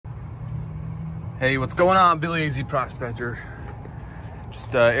Hey, what's going on? Billy AZ Prospector.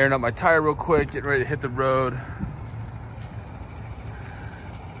 Just airing up my tire real quick, getting ready to hit the road.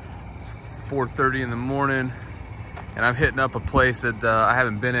 It's 4:30 in the morning, and I'm hitting up a place that I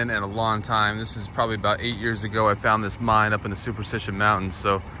haven't been in a long time. This is probably about 8 years ago. I found this mine up in the Superstition Mountains,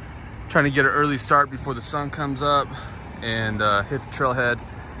 so trying to get an early start before the sun comes up and hit the trailhead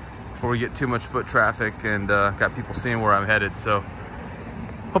before we get too much foot traffic and got people seeing where I'm headed. So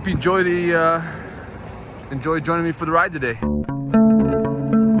hope you enjoy joining me for the ride today.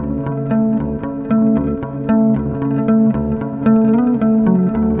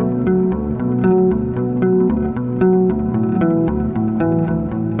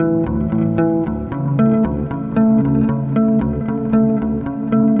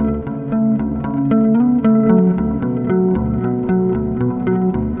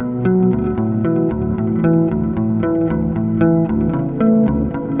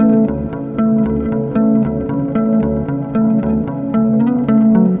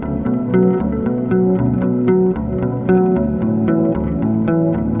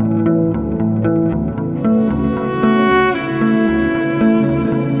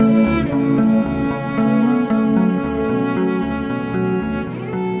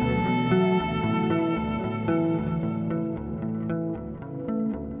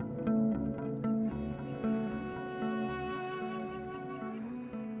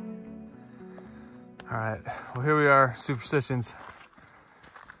 All right, well, here we are, Superstitions. Like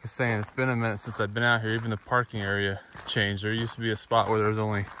I was saying, it's been a minute since I've been out here. Even the parking area changed. There used to be a spot where there was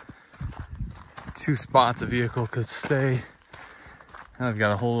only 2 spots a vehicle could stay. Now I've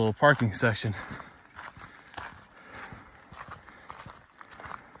got a whole little parking section.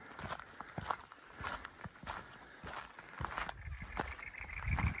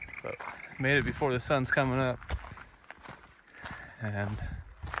 But made it before the sun's coming up. And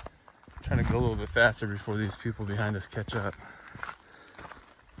trying to go a little bit faster before these people behind us catch up.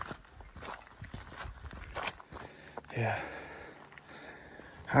 Yeah.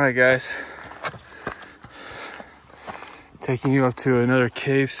 All right, guys. Taking you up to another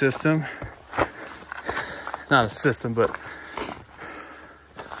cave system. Not a system, but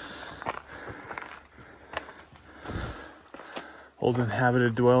old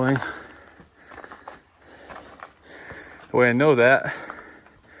inhabited dwelling. The way I know that,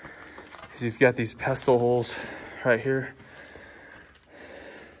 you've got these pestle holes right here.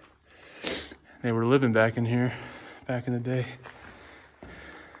 They were living back in here back in the day.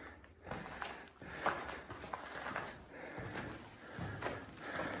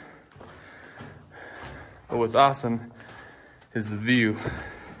 But what's awesome is the view.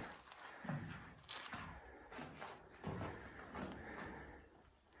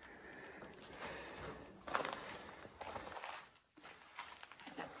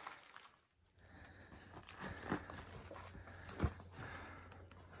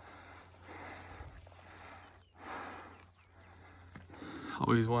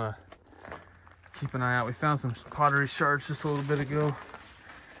 Always want to keep an eye out. We found some pottery shards just a little bit ago,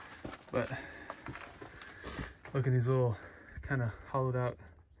 but look at these little kind of hollowed out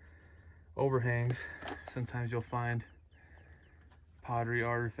overhangs. Sometimes you'll find pottery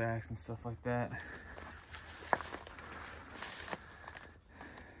artifacts and stuff like that.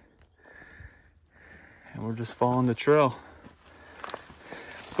 And we're just following the trail,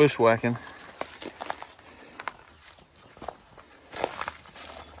 bushwhacking.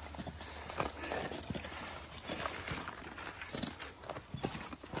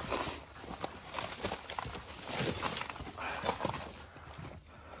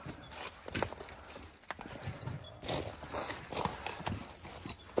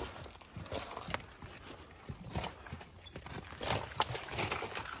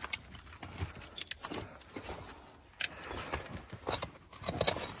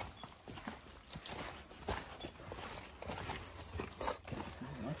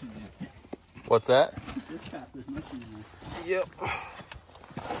 What's that? This path is much easier. Yep.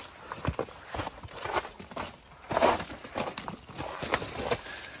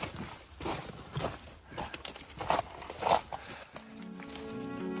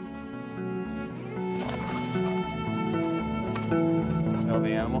 Smell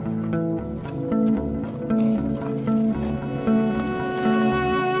the animal.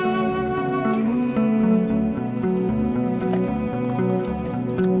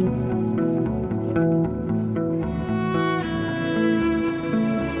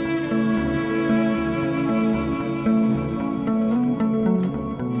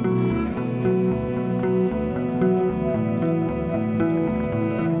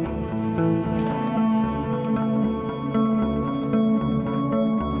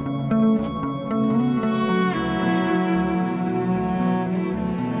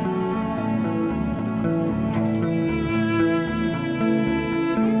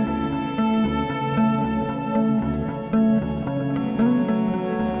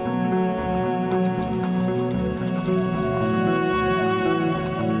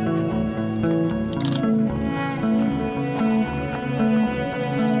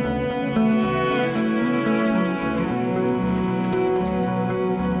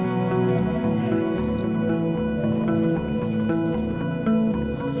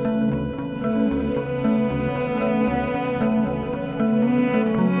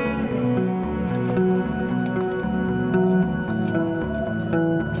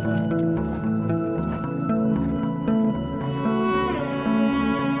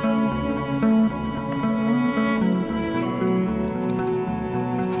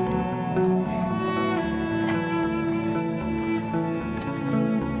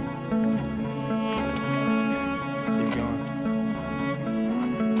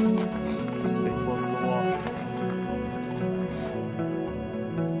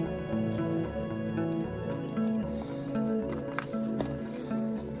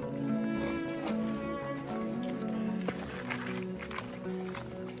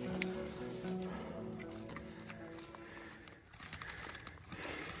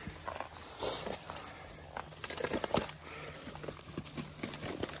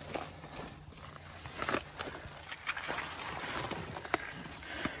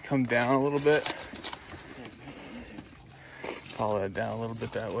 come down a little bit. Follow that down a little bit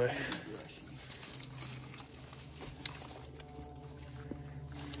that way.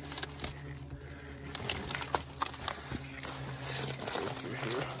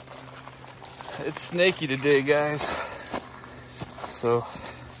 It's snaky today, guys. So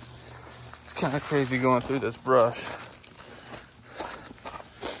it's kind of crazy going through this brush.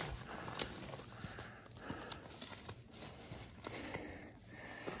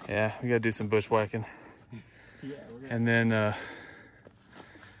 Yeah, we gotta do some bushwhacking. Yeah, and then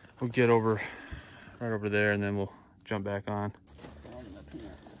we'll get over right over there, and then we'll jump back on.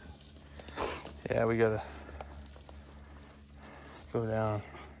 Yeah, we gotta go down,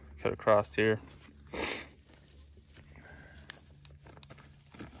 cut across here.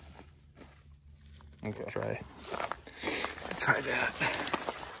 Okay, try that.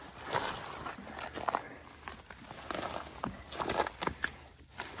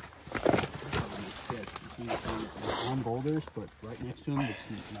 On boulders, but right next to them,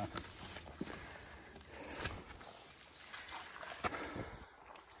 it's nothing.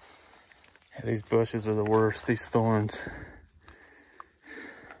 Yeah, these bushes are the worst, these thorns.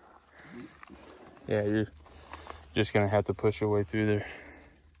 Yeah, you're just gonna have to push your way through there.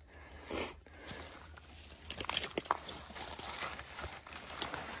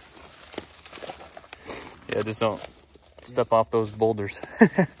 Yeah, just don't step off those boulders.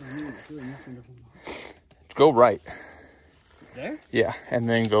 Go right. There? Yeah, and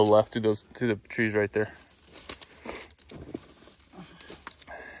then go left through the trees right there.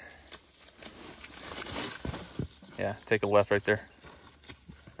 Yeah, take a left right there.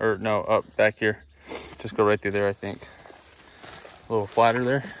 Or no, up back here. Just go right through there, I think. A little flatter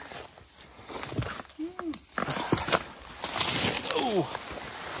there. Oh,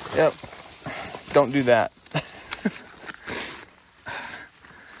 yep. Don't do that.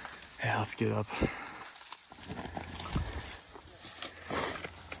 Yeah, let's get up.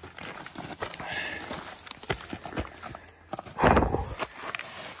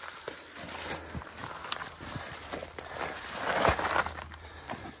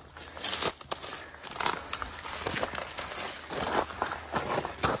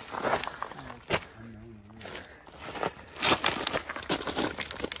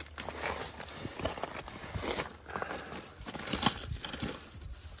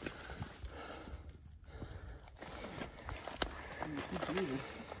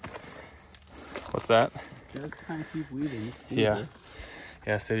 What's that? Just kind of keep weaving. Yeah.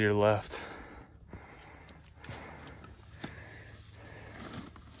 Yeah, stay to your left.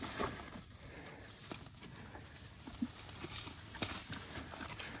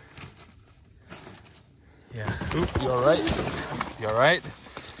 Yeah. Oop, you all right? You all right?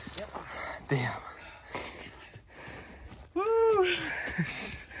 Yep. Damn. Woo.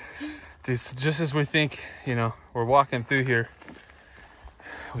 Just as we think, you know, we're walking through here,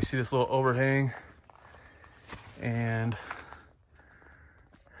 we see this little overhang and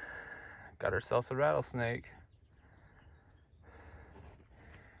got ourselves a rattlesnake.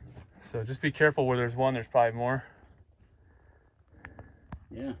 So just be careful where there's one, there's probably more.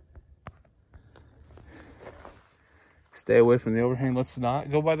 Yeah. Stay away from the overhang. Let's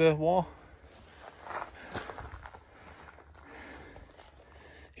not go by the wall.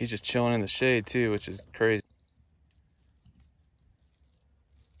 He's just chilling in the shade too, which is crazy.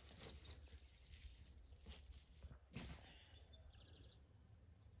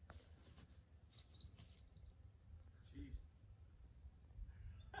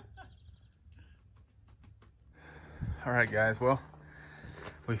 All right, guys, well,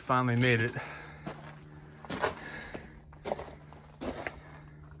 we finally made it.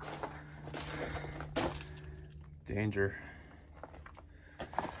 Danger.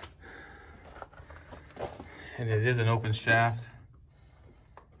 And it is an open shaft.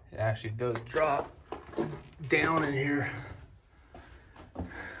 It actually does drop down in here. I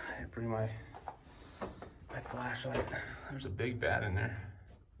bring my flashlight. There's a big bat in there.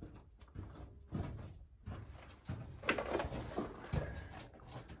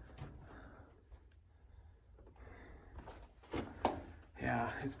 Yeah,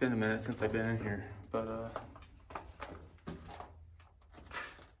 it's been a minute since I've been in here, but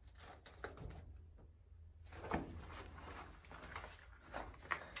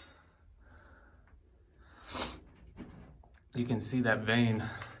you can see that vein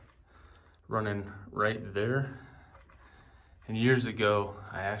running right there. And years ago,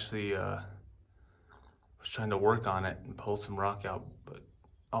 I actually was trying to work on it and pull some rock out, but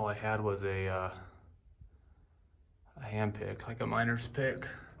all I had was a hand pick, like a miner's pick.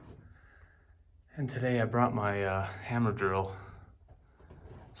 And today I brought my hammer drill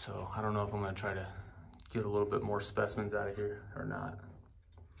So I don't know if I'm gonna try to get a little bit more specimens out of here or not.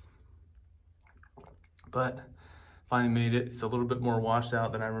 But finally made it. It's a little bit more washed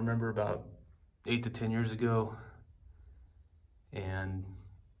out than I remember about 8 to 10 years ago. And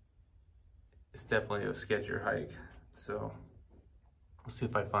it's definitely a sketchier hike. So we'll see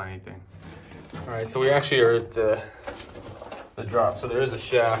if I find anything. All right, so we actually are at the drop. So there is a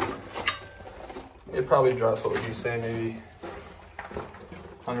shaft. It probably drops, what would you say, maybe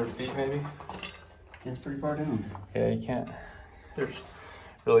 100 feet maybe? It's pretty far down. Yeah, you can't, there's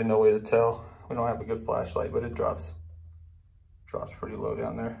really no way to tell. We don't have a good flashlight, but it drops pretty low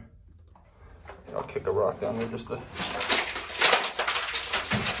down there. I'll kick a rock down there just to,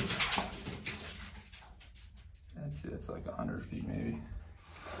 that's it, it's like 100 feet maybe.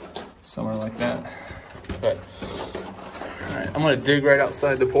 Somewhere like that. But, all right, I'm gonna dig right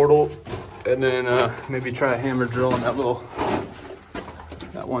outside the portal and then maybe try a hammer drill in that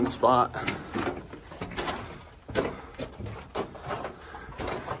one spot.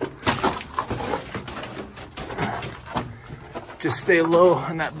 Just stay low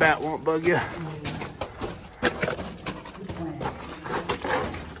and that bat won't bug you.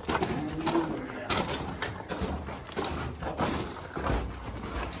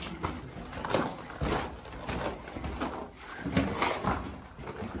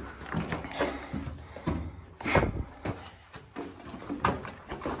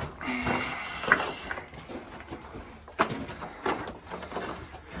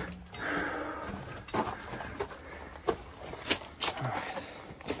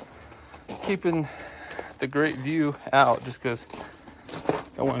 Keeping the great view out just because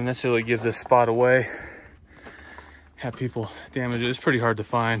I don't want to necessarily give this spot away, have people damage it. It's pretty hard to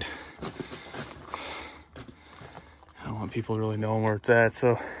find. I don't want people really knowing where it's at.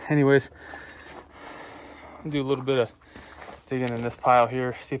 So anyways, I'll do a little bit of digging in this pile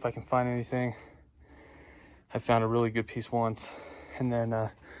here, see if I can find anything. I found a really good piece once, and then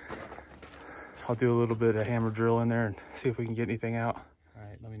I'll do a little bit of hammer drill in there and see if we can get anything out. All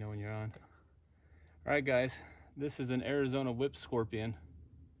right, let me know when you're on. All right, guys, this is an Arizona whip scorpion.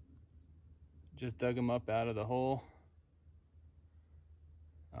 Just dug them up out of the hole.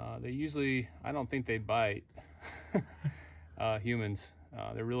 They usually, I don't think they bite humans.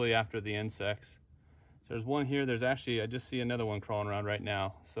 They're really after the insects. So there's one here. There's actually, I just see another one crawling around right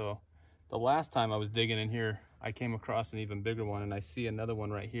now. So the last time I was digging in here, I came across an even bigger one, and I see another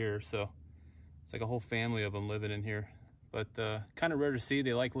one right here. So it's like a whole family of them living in here. But kind of rare to see.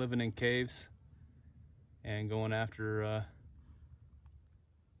 They like living in caves and going after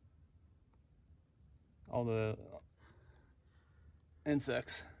all the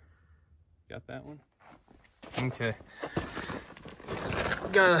insects. Got that one? Okay.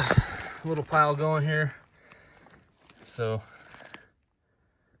 Got a little pile going here. So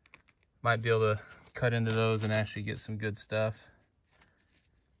might be able to cut into those and actually get some good stuff.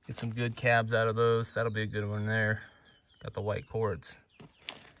 Get some good cabs out of those. That'll be a good one there. Got the white quartz.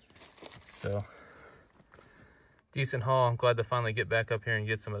 So decent haul. I'm glad to finally get back up here and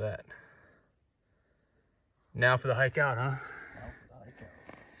get some of that. Now for the hike out, huh?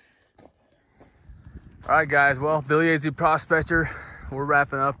 All right, guys. Well, Billy AZ Prospector, we're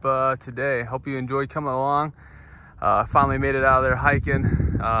wrapping up today. Hope you enjoyed coming along. Finally made it out of there hiking.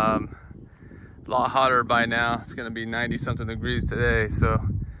 A lot hotter by now. It's gonna be 90-something degrees today, so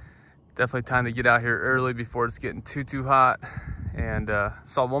definitely time to get out here early before it's getting too hot. And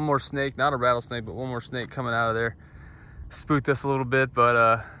saw one more snake, not a rattlesnake, but one more snake coming out of there. Spooked us a little bit,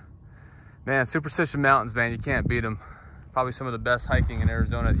 but man, Superstition Mountains, man, you can't beat them. Probably some of the best hiking in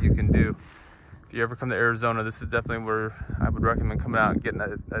Arizona that you can do. If you ever come to Arizona, this is definitely where I would recommend coming out and getting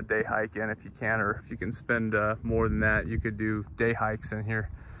a day hike in if you can, or if you can spend more than that, you could do day hikes in here.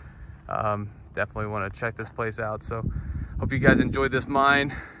 Definitely want to check this place out. So hope you guys enjoyed this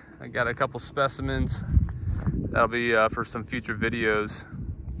mine. I got a couple specimens. That'll be for some future videos.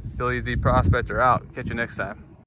 Billy AZ Prospector out. Catch you next time.